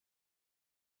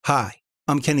Hi,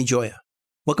 I'm Kenny Joya.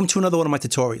 Welcome to another one of my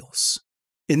tutorials.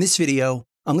 In this video,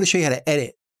 I'm going to show you how to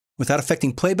edit without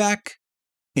affecting playback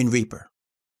in Reaper.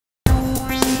 I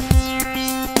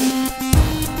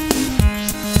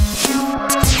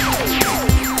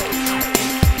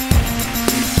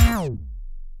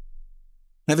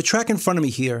have a track in front of me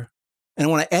here, and I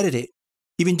want to edit it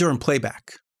even during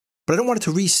playback. But I don't want it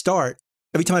to restart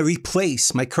every time I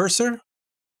replace my cursor,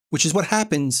 which is what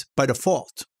happens by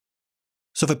default.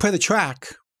 So if I play the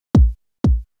track,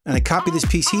 and I copy this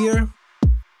piece here,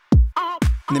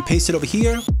 and then paste it over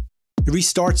here, it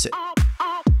restarts it,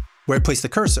 where I place the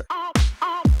cursor.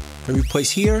 If I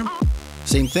replace here,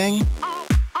 same thing,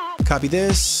 copy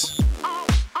this,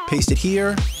 paste it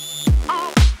here.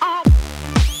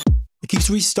 It keeps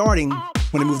restarting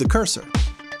when I move the cursor.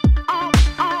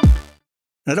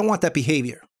 And I don't want that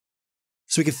behavior.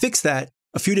 So we can fix that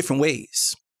a few different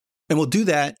ways. And we'll do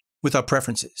that with our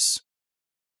preferences.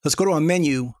 Let's go to our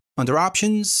menu under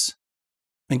Options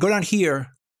and go down here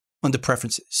under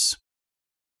Preferences.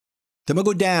 Then we'll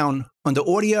go down under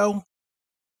Audio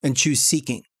and choose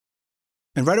Seeking.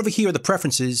 And right over here are the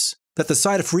preferences that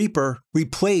decide if Reaper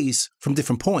replays from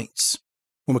different points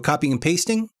when we're copying and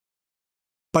pasting.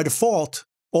 By default,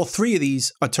 all three of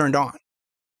these are turned on.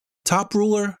 Top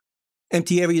ruler,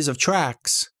 empty areas of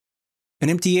tracks,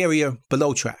 and empty area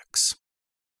below tracks.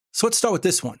 So let's start with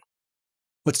this one.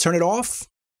 Let's turn it off.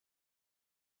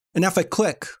 And now if I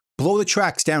click below the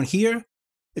tracks down here,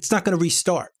 it's not going to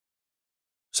restart.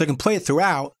 So I can play it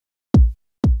throughout,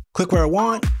 click where I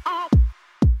want, and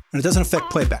it doesn't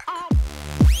affect playback.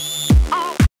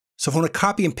 So if I want to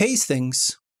copy and paste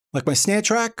things, like my snare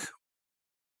track,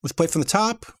 let's play from the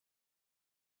top,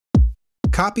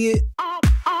 copy it,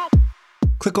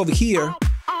 click over here,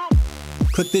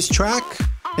 click this track,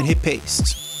 and hit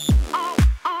paste.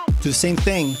 Do the same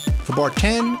thing for bar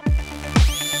 10.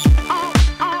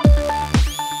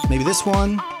 Maybe this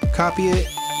one, copy it,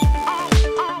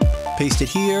 paste it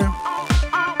here,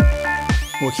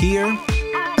 or here,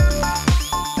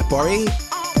 at bar 8.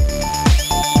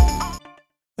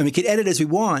 And we can edit as we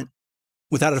want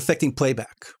without it affecting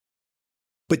playback.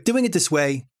 But doing it this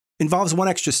way involves one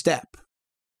extra step,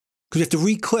 because we have to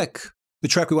re-click the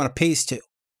track we want to paste to.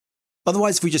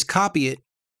 Otherwise, if we just copy it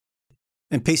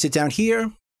and paste it down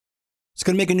here, it's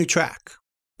going to make a new track,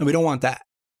 and we don't want that.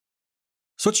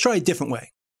 So let's try a different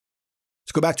way.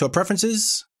 Let's go back to our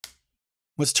preferences.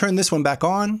 Let's turn this one back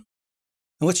on, and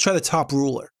let's try the top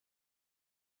ruler.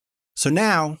 So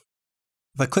now,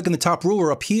 if I click on the top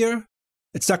ruler up here,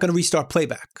 it's not going to restart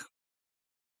playback.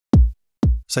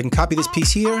 So I can copy this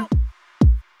piece here,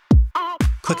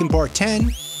 click in bar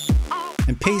 10,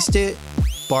 and paste it,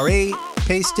 bar 8,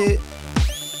 paste it,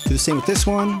 do the same with this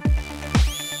one,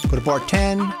 go to bar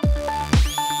 10,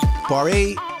 bar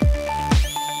 8,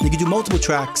 and you can do multiple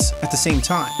tracks at the same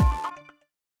time.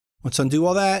 Let's undo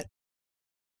all that.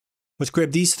 Let's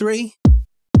grab these three,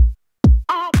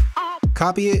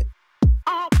 copy it,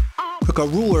 click our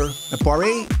ruler at bar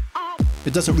 8,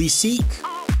 it doesn't reseek,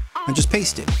 and just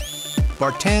paste it.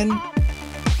 Bar 10,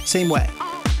 same way.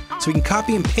 So we can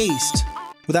copy and paste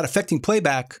without affecting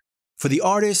playback for the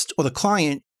artist or the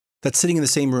client that's sitting in the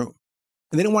same room.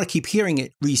 And they don't want to keep hearing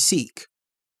it reseek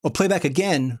or play back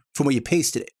again from where you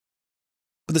pasted it.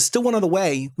 But there's still one other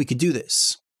way we could do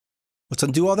this. Let's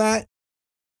undo all that,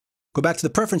 go back to the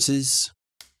preferences,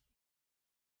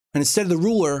 and instead of the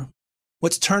ruler,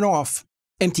 let's turn off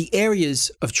empty areas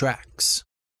of tracks.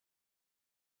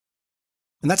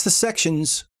 And that's the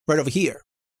sections right over here.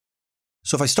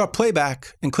 So if I start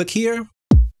playback and click here,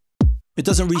 it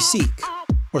doesn't reseek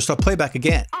or start playback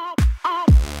again,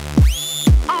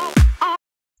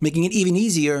 making it even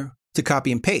easier to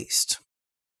copy and paste.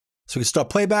 So we can start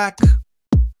playback,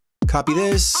 copy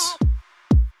this,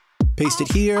 paste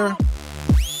it here,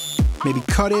 maybe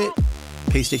cut it,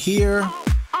 paste it here,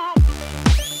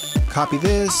 copy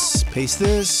this, paste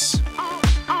this,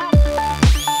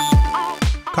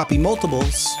 copy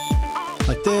multiples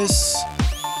like this,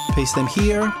 paste them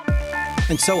here,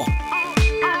 and so on.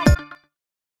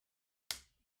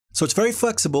 So it's very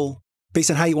flexible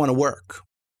based on how you want to work.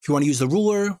 If you want to use the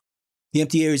ruler, the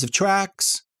empty areas of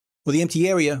tracks, or the empty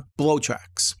area below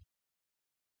tracks.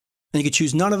 And you can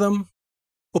choose none of them,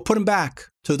 or put them back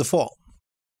to the default.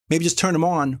 Maybe just turn them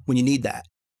on when you need that.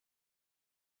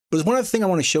 But there's one other thing I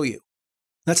want to show you.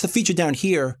 That's the feature down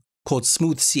here called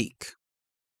Smooth Seek.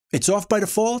 It's off by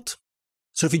default,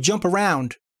 so if you jump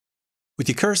around with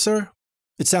your cursor,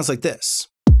 it sounds like this.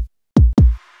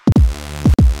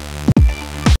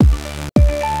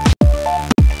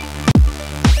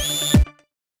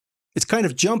 It's kind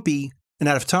of jumpy and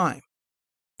out of time.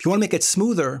 If you want to make it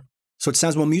smoother so it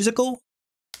sounds more musical,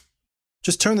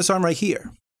 just turn this on right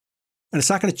here. And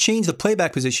it's not going to change the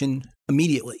playback position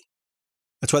immediately.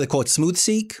 That's why they call it smooth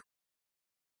seek.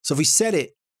 So if we set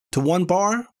it to 1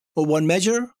 bar or 1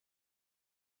 measure,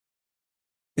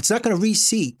 it's not going to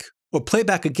re-seek or play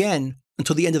back again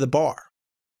until the end of the bar.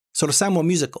 So it'll sound more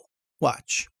musical.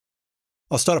 Watch.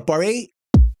 I'll start at bar 8.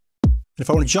 And if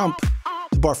I want to jump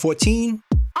to bar 14,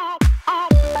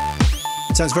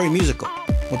 it sounds very musical.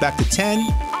 We're back to 10.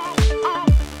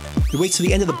 It waits to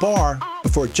the end of the bar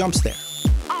before it jumps there.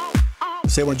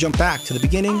 Say I want to jump back to the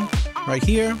beginning, right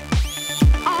here.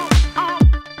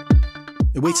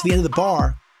 It waits to the end of the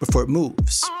bar before it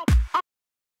moves.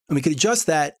 And we could adjust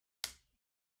that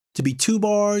to be 2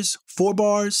 bars, 4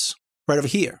 bars, right over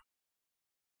here.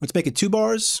 Let's make it 2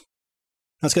 bars.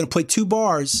 Now it's going to play 2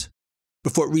 bars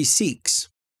before it re-seeks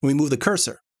when we move the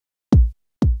cursor.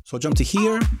 So I'll jump to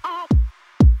here.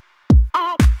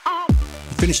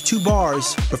 Finish 2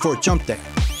 bars before it jumped there.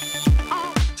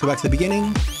 So back to the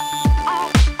beginning.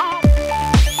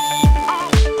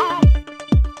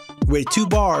 Waited 2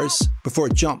 bars before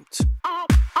it jumped.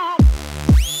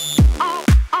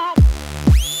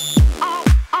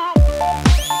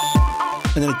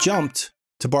 And then it jumped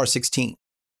to bar 16.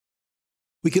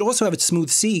 We could also have it smooth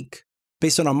seek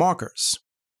based on our markers.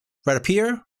 Right up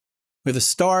here, we have the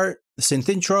start, the synth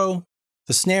intro,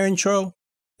 the snare intro,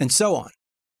 and so on.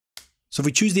 So if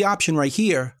we choose the option right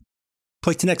here,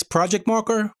 play to next project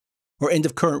marker or end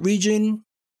of current region,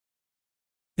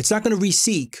 it's not going to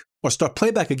re-seek or start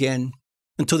playback again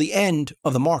until the end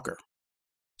of the marker.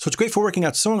 So it's great for working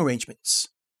out song arrangements.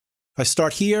 If I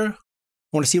start here,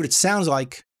 I want to see what it sounds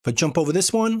like. If I jump over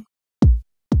this one,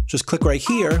 just click right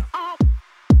here,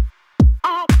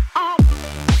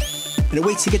 and it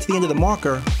waits to get to the end of the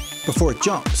marker before it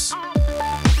jumps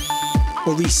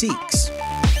or re-seeks.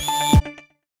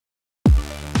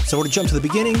 So I want to jump to the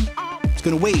beginning, it's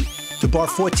going to wait to bar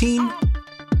 14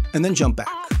 and then jump back.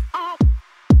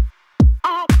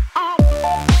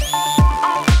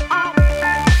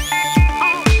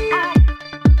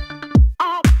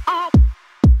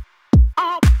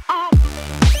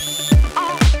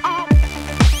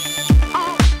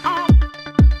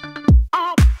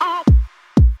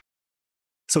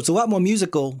 So it's a lot more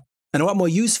musical and a lot more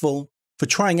useful for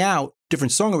trying out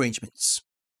different song arrangements.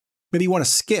 Maybe you want to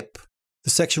skip the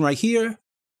section right here,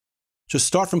 just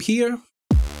start from here,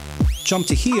 jump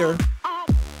to here,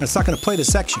 and it's not going to play the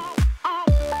section.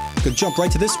 It's going to jump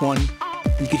right to this one,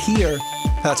 and you can hear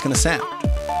how it's going to sound.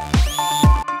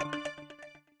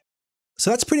 So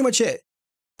that's pretty much it.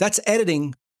 That's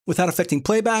editing without affecting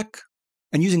playback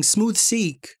and using smooth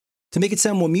seek to make it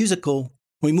sound more musical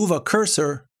when we move our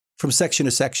cursor from section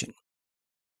to section.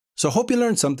 So I hope you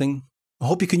learned something. I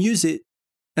hope you can use it,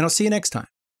 and I'll see you next time.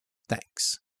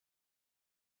 Thanks.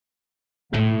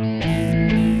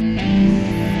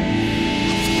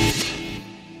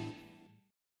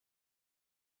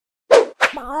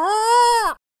 Bye.